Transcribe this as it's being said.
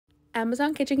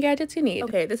Amazon kitchen gadgets you need.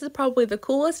 Okay, this is probably the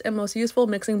coolest and most useful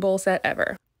mixing bowl set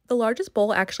ever. The largest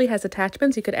bowl actually has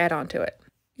attachments you could add onto it.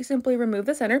 You simply remove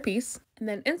the center piece, and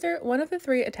then insert one of the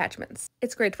 3 attachments.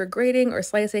 It's great for grating or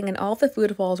slicing, and all of the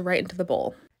food falls right into the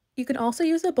bowl. You can also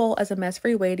use a bowl as a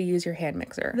mess-free way to use your hand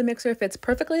mixer. The mixer fits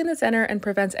perfectly in the center and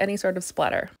prevents any sort of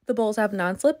splatter. The bowls have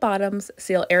non-slip bottoms,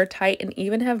 seal airtight, and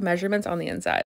even have measurements on the inside.